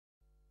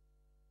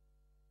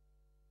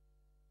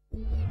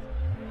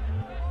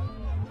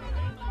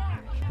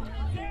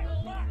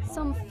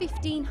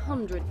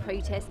1,500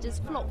 protesters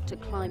flocked to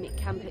climate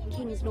camp at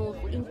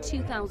Kingsnorth in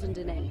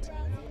 2008.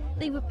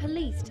 They were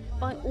policed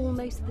by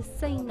almost the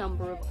same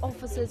number of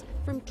officers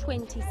from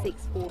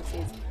 26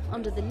 forces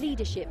under the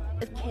leadership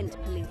of Kent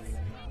Police.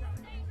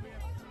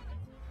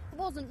 It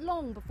wasn't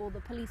long before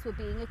the police were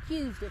being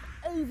accused of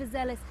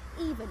overzealous,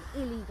 even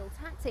illegal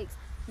tactics,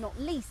 not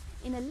least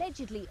in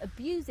allegedly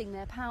abusing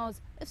their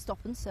powers of stop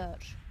and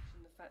search.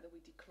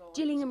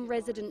 Gillingham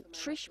resident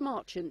Trish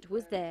Marchant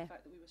was there.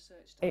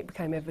 It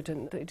became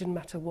evident that it didn't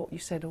matter what you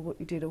said or what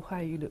you did or how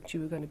you looked, you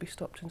were going to be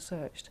stopped and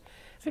searched.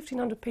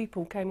 1,500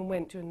 people came and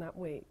went during that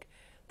week.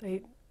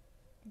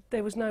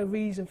 There was no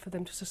reason for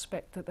them to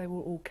suspect that they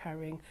were all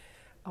carrying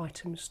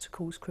items to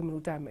cause criminal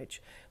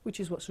damage, which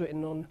is what's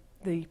written on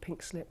the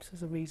pink slips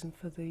as a reason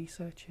for the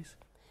searches.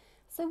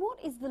 So what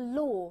is the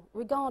law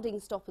regarding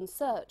stop and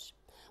search?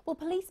 Well,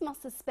 police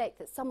must suspect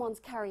that someone's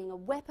carrying a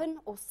weapon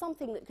or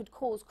something that could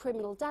cause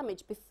criminal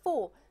damage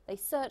before they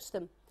search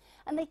them.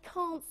 And they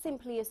can't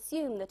simply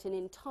assume that an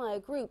entire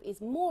group is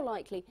more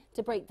likely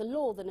to break the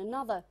law than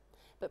another.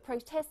 But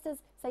protesters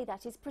say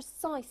that is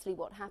precisely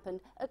what happened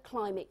at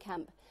Climate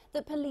Camp,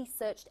 that police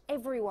searched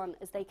everyone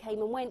as they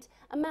came and went,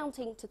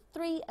 amounting to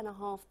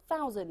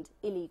 3,500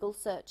 illegal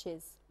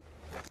searches.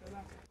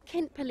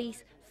 Kent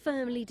Police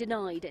firmly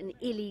denied an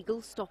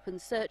illegal stop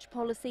and search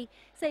policy,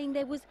 saying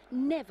there was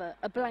never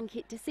a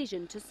blanket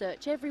decision to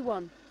search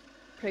everyone.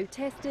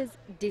 Protesters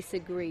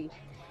disagree.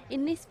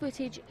 In this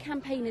footage,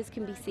 campaigners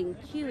can be seen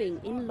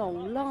queuing in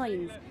long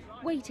lines,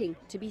 waiting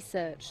to be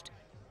searched.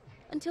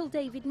 Until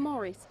David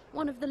Morris,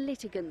 one of the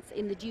litigants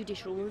in the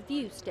judicial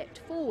review, stepped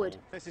forward.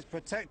 This is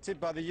protected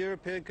by the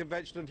European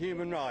Convention on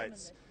Human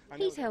Rights.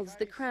 He tells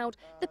the crowd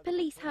the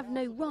police have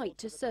no right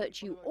to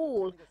search you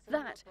all.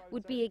 That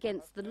would be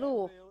against the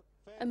law.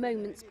 A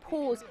moment's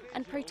pause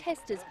and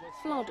protesters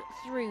flood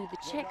through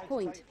the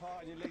checkpoint.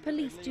 The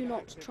police do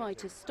not try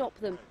to stop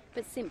them,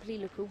 but simply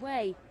look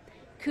away.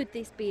 Could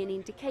this be an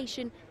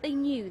indication they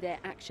knew their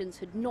actions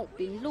had not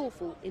been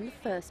lawful in the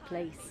first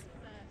place?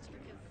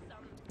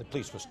 The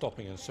police were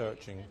stopping and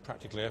searching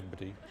practically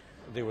everybody.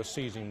 They were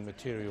seizing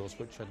materials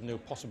which had no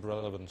possible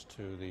relevance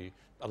to the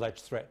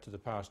alleged threat to the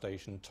power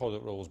station: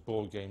 toilet rolls,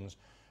 board games,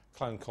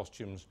 clown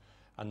costumes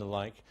and the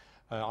like.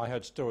 I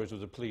heard stories of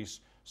the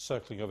police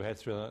circling overhead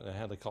through a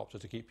helicopter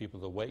to keep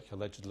people awake,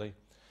 allegedly.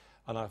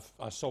 And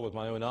I saw with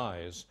my own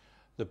eyes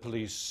the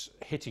police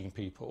hitting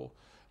people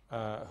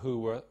who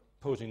were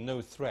posing no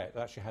threat,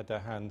 actually had their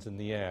hands in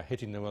the air,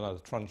 hitting them with either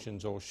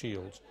truncheons or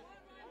shields.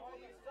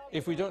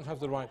 If we don't have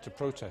the right to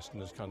protest in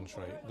this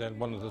country, then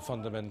one of the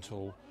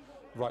fundamental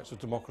rights of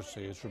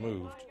democracy is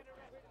removed.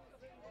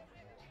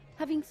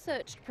 Having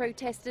searched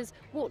protesters,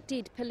 what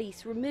did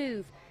police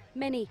remove?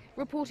 Many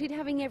reported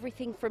having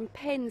everything from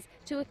pens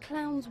to a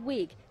clown's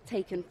wig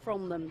taken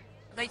from them.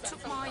 They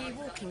took my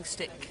walking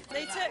stick.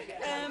 They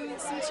took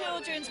some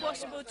children's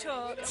washable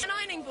chalks, an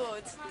ironing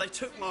board. They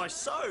took my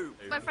soap.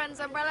 My friend's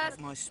umbrellas.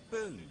 My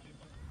spoon.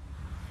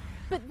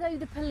 But though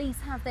the police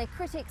have their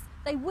critics,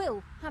 they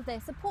will have their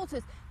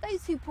supporters.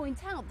 Those who point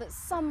out that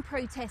some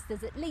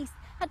protesters at least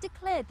had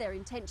declared their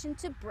intention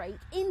to break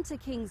into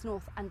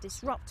Kingsnorth and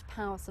disrupt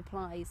power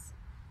supplies.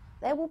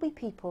 There will be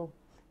people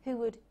who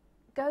would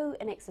go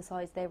and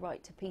exercise their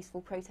right to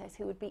peaceful protest,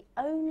 who would be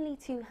only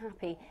too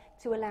happy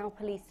to allow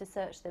police to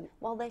search them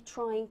while they're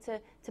trying to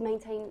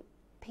maintain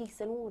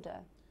peace and order.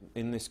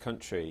 In this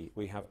country,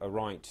 we have a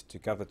right to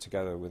gather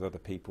together with other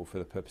people for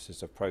the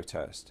purposes of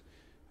protest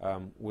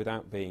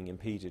without being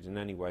impeded in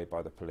any way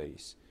by the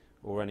police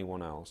or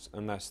anyone else,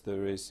 unless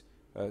there is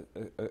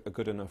a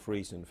good enough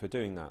reason for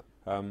doing that.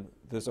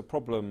 There's a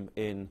problem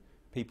in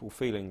people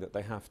feeling that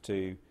they have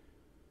to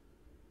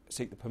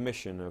seek the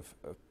permission of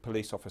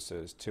police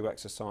officers to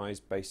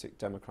exercise basic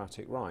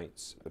democratic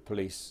rights. The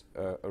police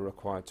are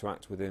required to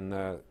act within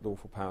their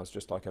lawful powers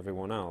just like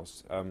everyone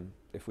else.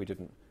 If we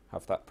didn't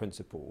have that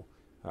principle,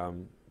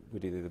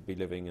 we'd either be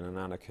living in an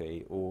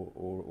anarchy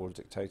or a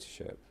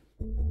dictatorship.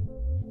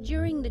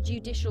 During the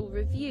judicial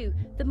review,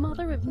 the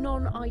mother of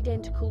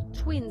non-identical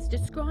twins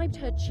described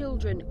her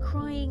children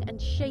crying and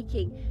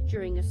shaking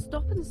during a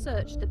stop and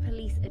search the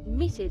police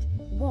admitted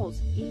was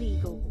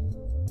illegal.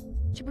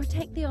 To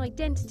protect the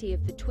identity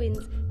of the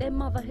twins, their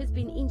mother has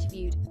been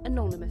interviewed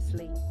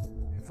anonymously.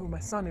 For my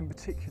son in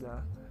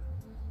particular,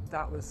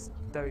 that was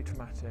very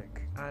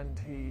traumatic, and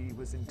he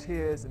was in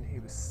tears and he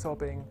was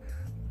sobbing.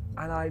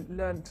 And I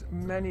learnt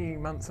many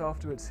months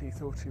afterwards he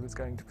thought he was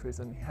going to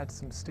prison. He had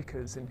some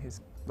stickers in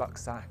his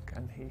rucksack,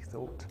 and he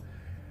thought,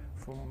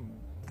 from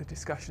the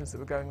discussions that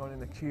were going on in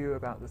the queue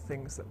about the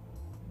things that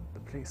the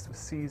police were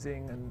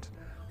seizing and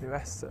the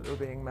arrests that were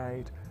being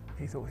made,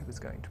 he thought he was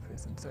going to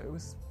prison. So it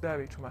was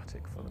very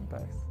traumatic for them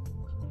both.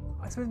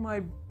 I suppose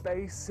my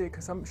basic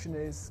assumption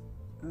is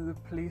the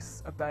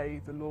police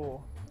obey the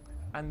law,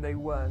 and they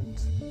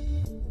weren't.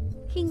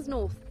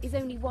 Kingsnorth is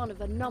only one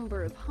of a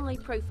number of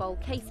high-profile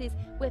cases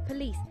where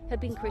police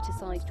have been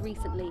criticised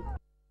recently.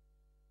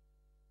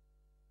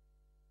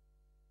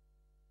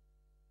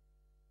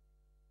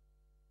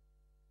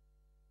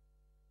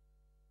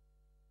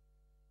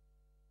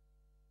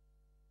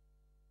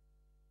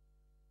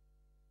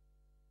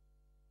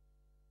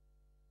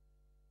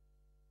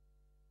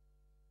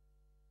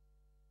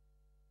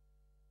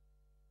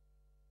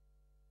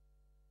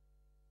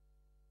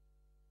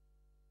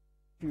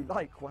 If you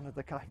like, one of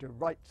the kind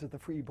of rights of the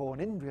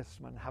freeborn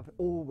Englishman have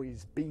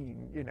always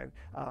been, you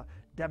know,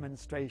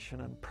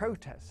 demonstration and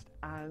protest,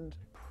 and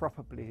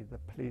probably the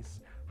police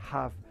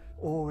have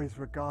always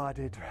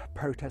regarded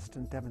protest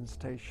and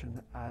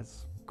demonstration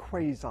as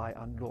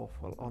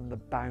quasi-unlawful, on the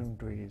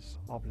boundaries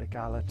of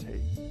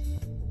legality.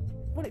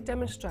 What it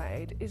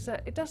demonstrated is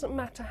that it doesn't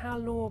matter how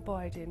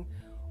law-abiding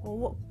or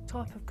what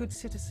type of good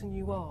citizen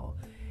you are.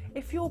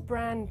 If you're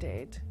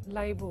branded,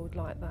 labelled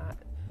like that,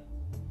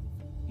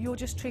 you're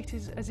just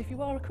treated as if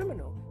you are a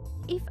criminal.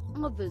 If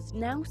others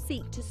now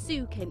seek to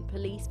sue Kent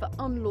Police for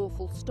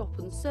unlawful stop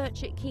and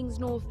search at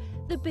Kingsnorth,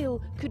 the bill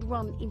could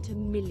run into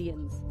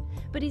millions.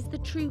 But is the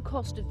true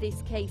cost of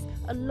this case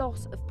a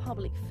loss of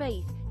public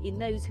faith in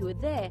those who are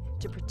there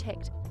to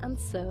protect and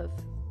serve?